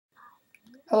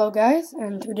Hello guys,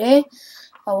 and today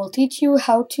I will teach you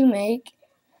how to make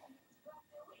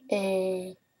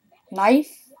a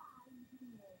knife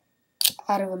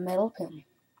out of a metal pin.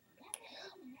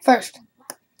 First,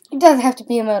 it doesn't have to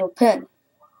be a metal pin.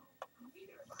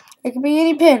 It can be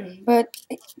any pin, but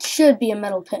it should be a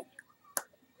metal pin.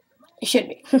 It should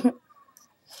be.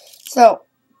 So,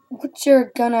 what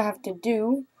you're gonna have to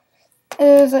do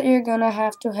is that you're gonna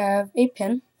have to have a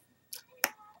pin.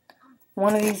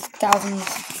 One of these thousands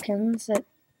of pins that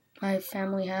my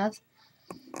family has.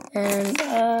 And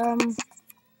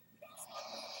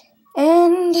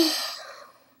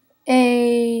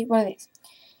one of these.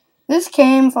 This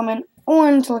came from an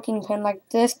orange looking pin like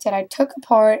this that I took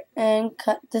apart and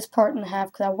cut this part in half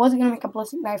because I wasn't going to make a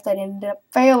ballistic knife that ended up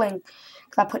failing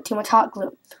because I put too much hot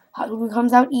glue. Hot glue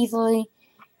comes out easily,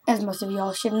 as most of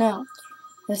y'all should know.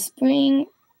 The spring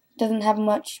doesn't have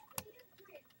much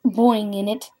boing in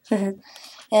it.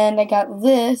 And I got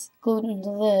this glued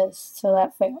into this, so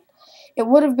that failed. It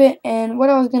would have been, and what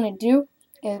I was going to do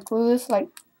is glue this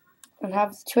and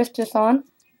have twist this on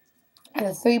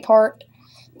as a 3-part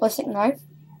ballistic knife.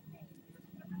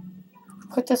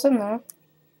 Put this in there.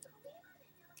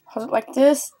 Hold it like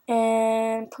this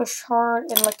and push hard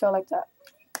and let go like that.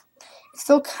 It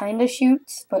still kind of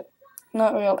shoots, but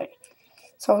not really.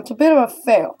 So it's a bit of a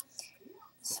fail.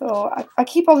 So I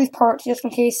keep all these parts just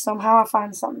in case somehow I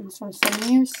find something from some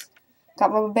use.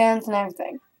 Got rubber bands and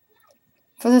everything.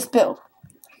 For this build,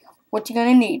 what you're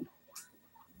going to need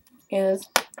is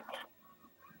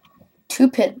 2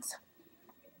 pins.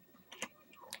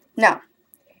 Now,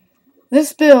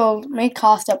 this build may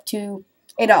cost up to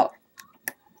 $8.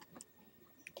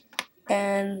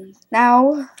 And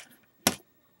now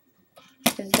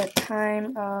is the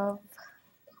time of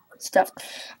stuff.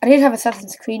 I did have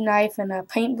Assassin's Creed knife and a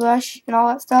paintbrush and all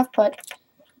that stuff, but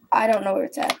I don't know where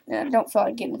it's at. And I don't feel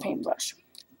like getting a paintbrush.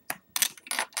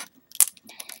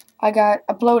 I got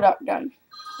a blow dart gun.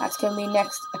 That's going to be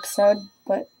next episode,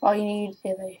 but all you need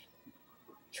is a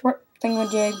short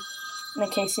thingamajig and a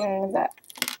casing of that.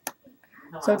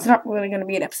 So it's not really going to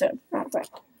be an episode, I don't think.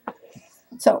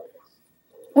 So,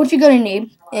 what you're going to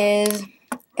need is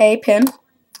a pin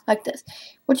like this.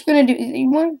 What you're going to do is you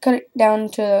want to cut it down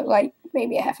to like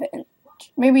maybe a half an inch,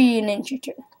 maybe an inch or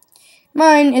 2.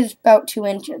 Mine is about 2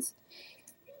 inches.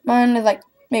 Mine is like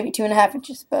maybe 2.5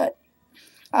 inches, but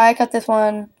I cut this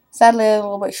one sadly a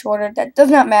little bit shorter. That does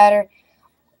not matter.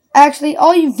 Actually,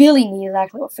 all you really need is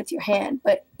actually what fits your hand,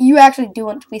 but you actually do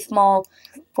want it to be small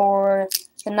for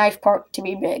the knife part to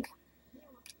be big.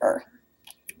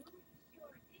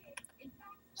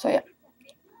 So yeah.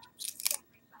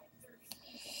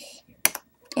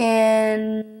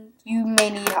 And you may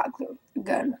need hot glue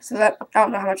gun. So that, I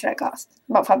don't know how much that cost.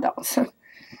 About $5.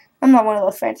 I'm not one of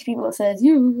those fancy people that says,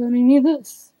 you're going to need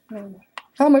this.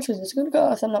 How much is this going to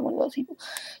cost? I'm not one of those people.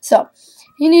 So,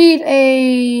 you need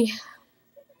a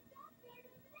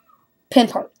pin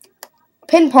part.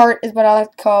 Pin part is what I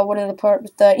like to call one of the parts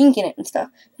with the ink in it and stuff.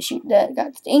 The shoot that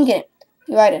got the ink in it.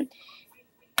 You write in.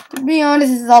 To be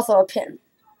honest, this is also a pin.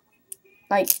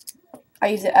 Like, I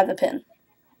use it as a pin.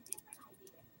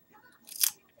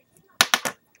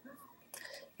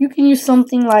 You can use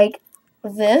something like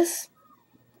this.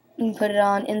 You can put it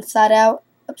on inside out,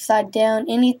 upside down,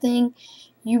 anything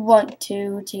you want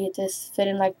to get this fit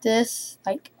in like this.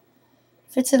 Like,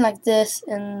 fits in like this,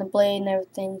 and the blade and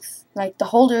everything's like the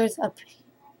holder is up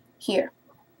here.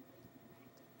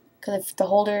 Because if the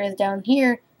holder is down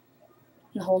here,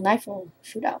 the whole knife will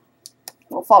shoot out. It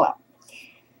will fall out.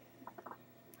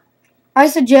 I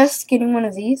suggest getting one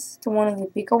of these to one of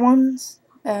the bigger ones.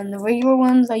 And the regular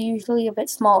ones are usually a bit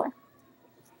smaller,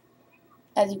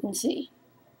 as you can see.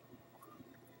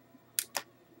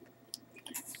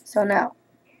 So now,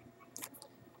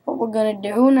 what we're going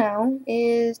to do now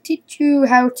is teach you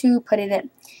how to put it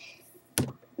in.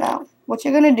 Now, what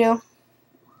you're going to do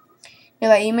is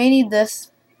that you may need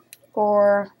this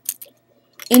or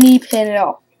any pin at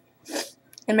all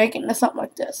and make it into something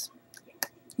like this.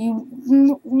 You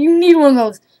need one of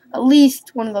those, at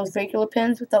least one of those regular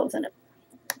pins with those in it.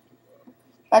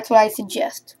 That's what I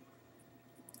suggest.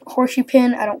 Horseshoe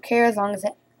pin, I don't care as long as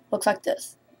it looks like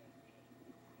this.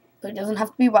 But it doesn't have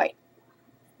to be white.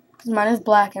 Because mine is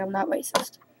black and I'm not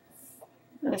racist.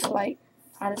 I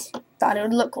just thought it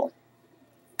would look cool.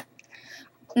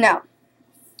 Now,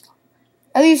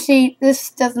 as you see, this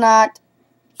does not,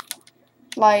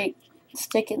 like,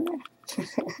 stick in there.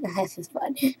 This is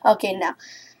fun. Okay, now,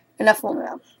 enough fooling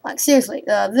around. Like, seriously,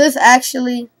 this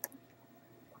actually,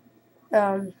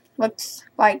 looks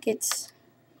like it's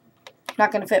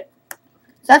not going to fit.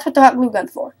 So that's what the hot glue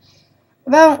gun's for.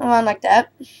 About around like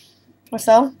that, or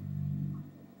so.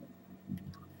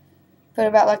 put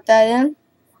about like that in.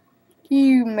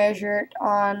 You measure it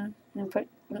on and put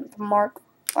the mark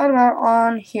right about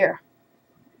on here.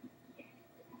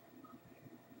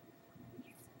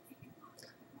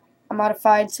 I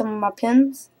modified some of my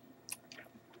pins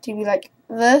to be like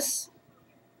this.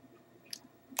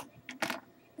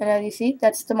 And as you see,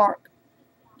 that's the mark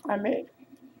I made.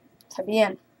 Type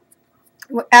in.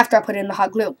 After I put in the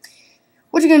hot glue.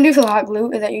 What you're going to do for the hot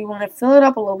glue is that you want to fill it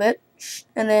up a little bit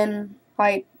and then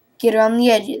like get it on the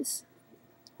edges.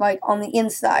 Like on the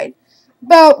inside.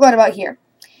 Right about here.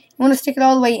 You want to stick it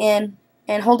all the way in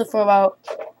and hold it for about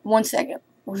 1 second.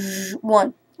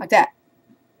 One. Like that.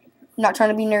 I'm not trying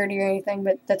to be nerdy or anything,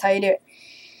 but that's how you do it.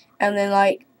 And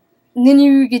then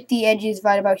you get the edges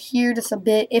right about here just a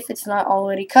bit if it's not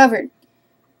already covered.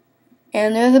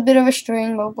 And there's a bit of a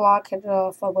string, we'll block it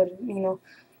off, but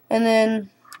and then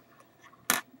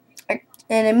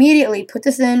immediately put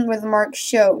this in where the mark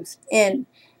shows in.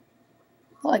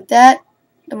 Like that.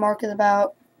 The mark is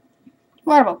about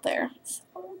right about there. So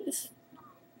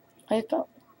right about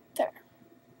there.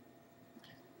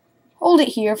 Hold it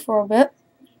here for a bit.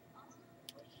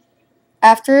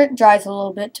 After it dries a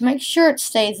little bit, to make sure it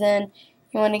stays in,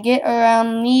 you want to get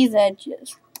around these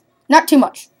edges. Not too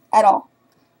much at all,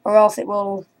 or else it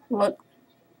will look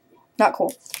not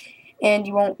cool. And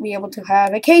you won't be able to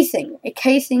have a casing. A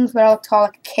casing is what I'll call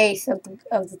a case of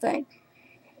the thing.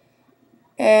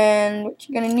 And what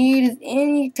you're going to need is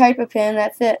any type of pin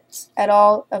that fits at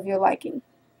all of your liking.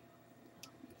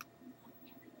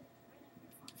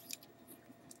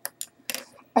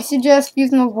 I suggest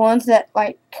using the ones that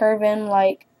like curve in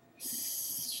like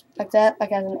that,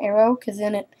 like as an arrow, because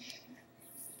then it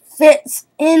fits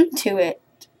into it,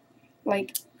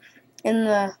 like in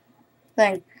the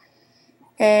thing.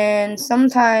 And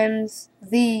sometimes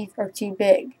these are too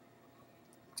big,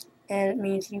 and it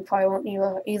means you probably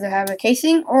won't either have a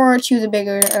casing or choose a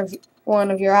bigger one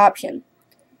of your option.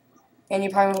 And you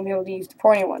probably won't be able to use the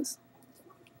pointy ones.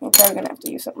 You're probably gonna have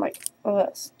to use something like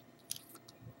this.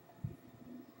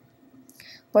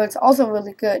 But it's also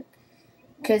really good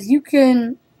because you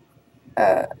can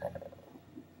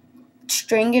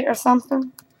string it or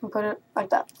something and put it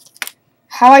like that.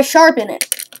 How I sharpen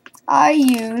it, I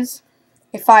use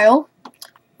a file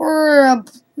or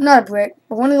not a brick,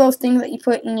 but one of those things that you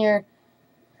put in your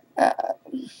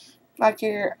like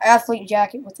your athlete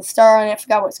jacket with a star on it. I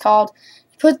forgot what it's called.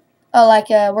 You put like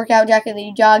a workout jacket that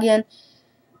you jog in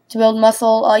to build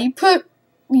muscle.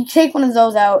 You take one of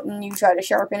those out and you try to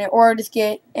sharpen it, or just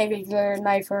get a regular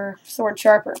knife or sword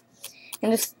sharper,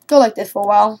 and just go like this for a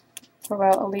while, for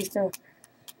about at least a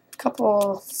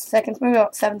couple seconds, maybe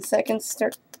about 7 seconds.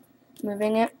 Start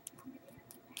moving it,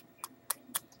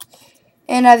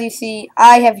 and as you see,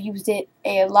 I have used it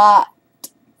a lot.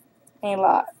 And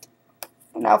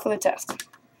now for the test.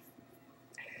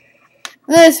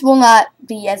 This will not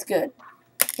be as good.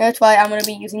 That's why I'm going to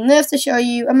be using this to show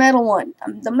you a metal one.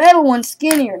 The metal one's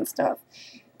skinnier and stuff.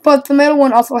 But the metal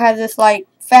one also has this like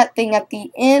fat thing at the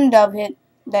end of it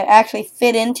that actually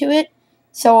fit into it.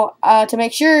 So to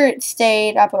make sure it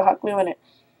stayed, I put hot glue in it.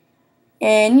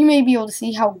 And you may be able to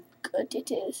see how good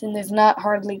it is. And there's not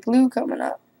hardly glue coming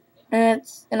up. And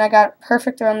I got it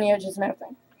perfect around the edges and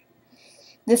everything.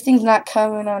 This thing's not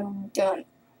coming undone.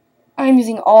 I'm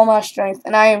using all my strength,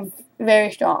 and I am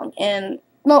very strong. And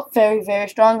not very, very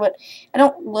strong, but I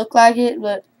don't look like it,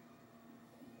 but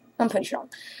I'm pretty strong.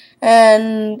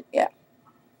 And yeah,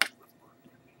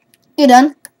 you're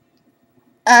done.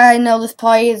 I know this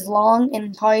probably is long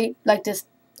and probably like this.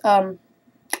 No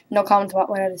comments about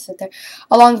what I just said there.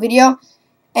 A long video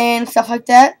and stuff like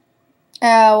that.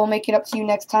 We'll make it up to you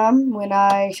next time when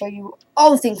I show you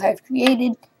all the things I've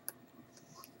created.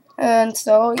 And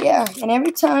so yeah, and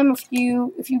every time if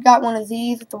you got one of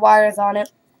these with the wires on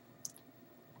it,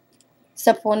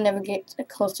 step 1, never get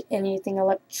close to anything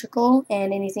electrical,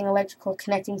 and anything electrical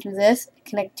connecting to this,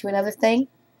 connect to another thing,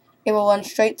 it will run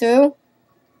straight through,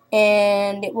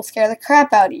 and it will scare the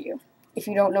crap out of you if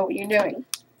you don't know what you're doing.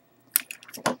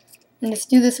 And just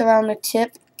do this around the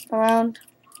tip,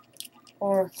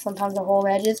 or sometimes the whole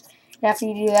edges. And after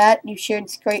you do that, you should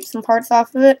scrape some parts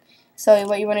off of it. So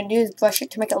what you want to do is brush it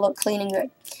to make it look clean and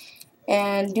good.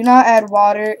 And do not add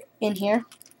water in here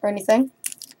or anything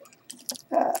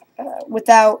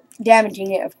without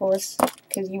damaging it, of course,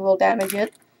 because you will damage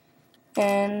it.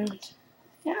 And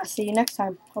yeah, see you next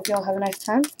time. Hope you all have a nice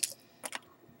time.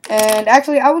 And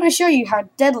actually, I want to show you how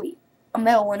deadly a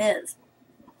metal one is.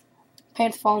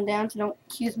 Pants falling down, so don't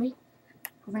accuse me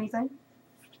of anything.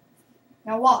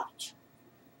 Now watch.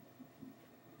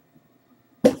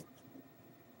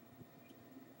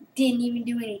 Didn't even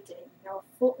do anything.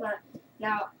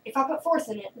 Now, if I put force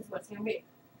in it, this is what it's going to be.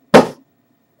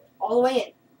 All the way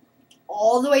in.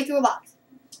 All the way through a box.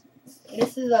 And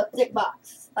this is a thick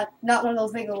box. Like, not one of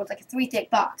those big ones, like a 3 thick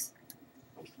box.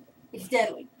 It's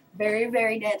deadly. Very,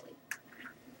 very deadly.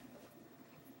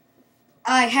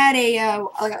 I had a,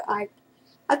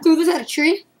 I threw this at a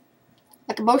tree.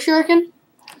 Like a bow shuriken.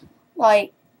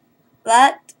 Like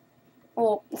that.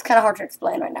 Well, it's kind of hard to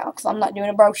explain right now because I'm not doing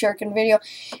a bow shuriken video.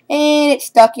 And it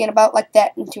stuck in about like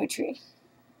that into a tree.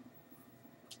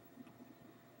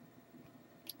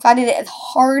 So I did it as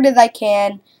hard as I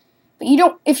can. But you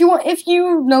don't, if you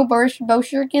know bow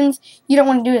shurikens, you don't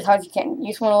want to do it as hard as you can. You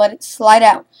just want to let it slide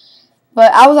out.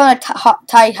 But I was on a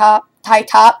high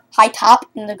top,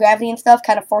 and the gravity and stuff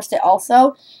kind of forced it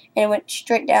also. And it went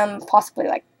straight down, possibly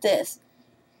like this.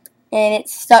 And it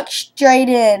stuck straight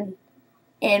in.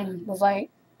 And was like,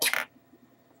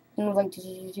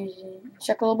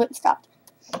 shook a little bit and stopped.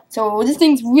 So this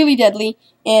thing's really deadly.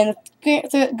 And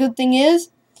the good thing is,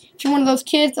 if you're one of those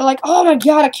kids that are like, oh my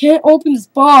god, I can't open this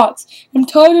box. I'm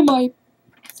tired of my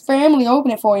family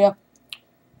open it for you.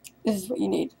 This is what you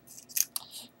need.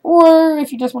 Or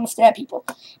if you just want to stab people.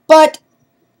 But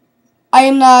I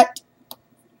am not,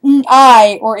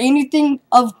 or anything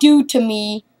of due to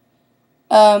me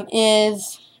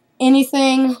is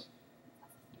anything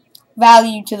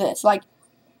value to this. Like,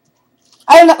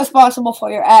 I am not responsible for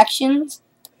your actions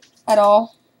at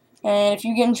all. And if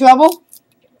you get in trouble,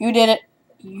 you did it.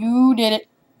 You did it.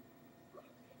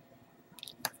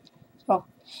 So,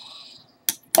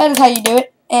 that is how you do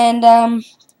it. And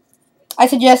I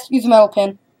suggest use a metal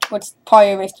pin, which is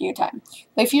probably a waste of your time.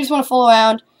 But if you just want to fool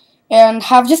around and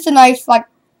have just a nice, like,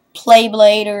 play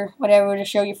blade or whatever to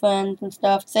show your friends and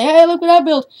stuff, say, hey, look what I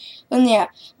built, then yeah.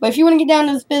 But if you want to get down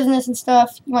to this business and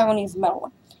stuff, you might want to use the metal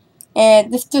one.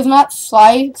 And this does not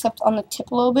slide except on the tip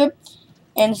a little bit.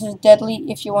 And this is deadly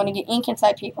if you want to get ink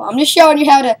inside people. I'm just showing you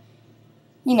how to,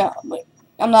 you know, but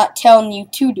I'm not telling you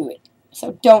to do it.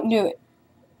 So don't do it.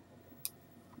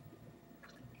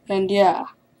 And yeah.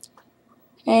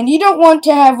 And you don't want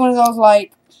to have one of those,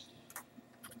 like,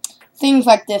 things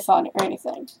like this on it or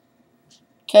anything.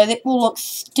 Because it will look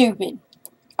stupid.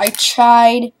 I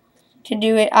tried to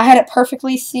do it. I had it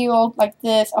perfectly sealed like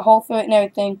this, a hole through it and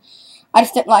everything. I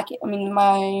just didn't like it. I mean,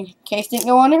 my case didn't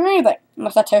go on it or anything.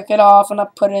 Unless I took it off and I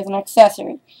put it as an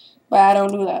accessory. But I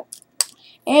don't do that.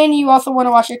 And you also want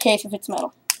to wash your case if it's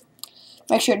metal.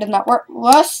 Make sure it does not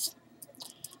rust.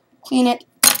 Clean it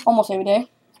almost every day.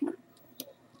 At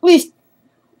least,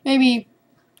 maybe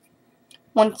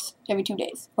once every 2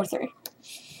 days or 3.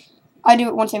 I do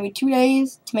it once every 2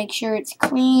 days to make sure it's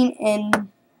clean and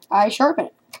I sharpen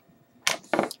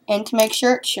it. And to make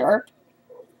sure it's sharp,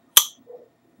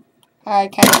 I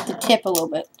kind of have to tip a little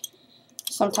bit.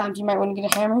 Sometimes you might want to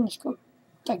get a hammer and just go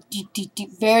like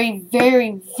very,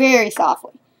 very, very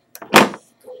softly.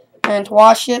 And to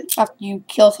wash it after you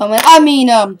kill someone,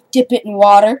 dip it in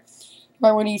water. You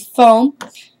might want to use foam.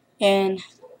 And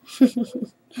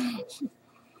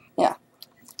yeah.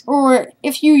 Or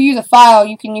if you use a file,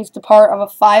 you can use the part of a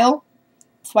file,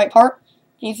 this white part,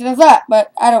 use it as that.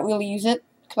 But I don't really use it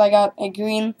because I got a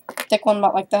green thick one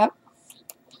about like that,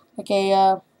 like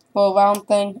a little round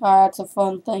thing. It's a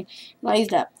foam thing, and I use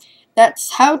that.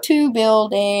 That's how to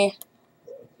build a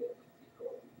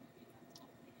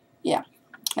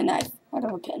knife out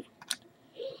of a pin.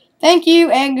 Thank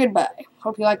you and goodbye.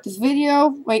 Hope you liked this video.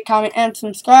 Rate, comment, and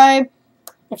subscribe.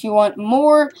 If you want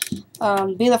more,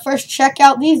 be the first to check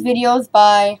out these videos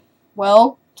by,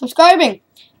 well, subscribing.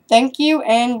 Thank you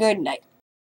and good night.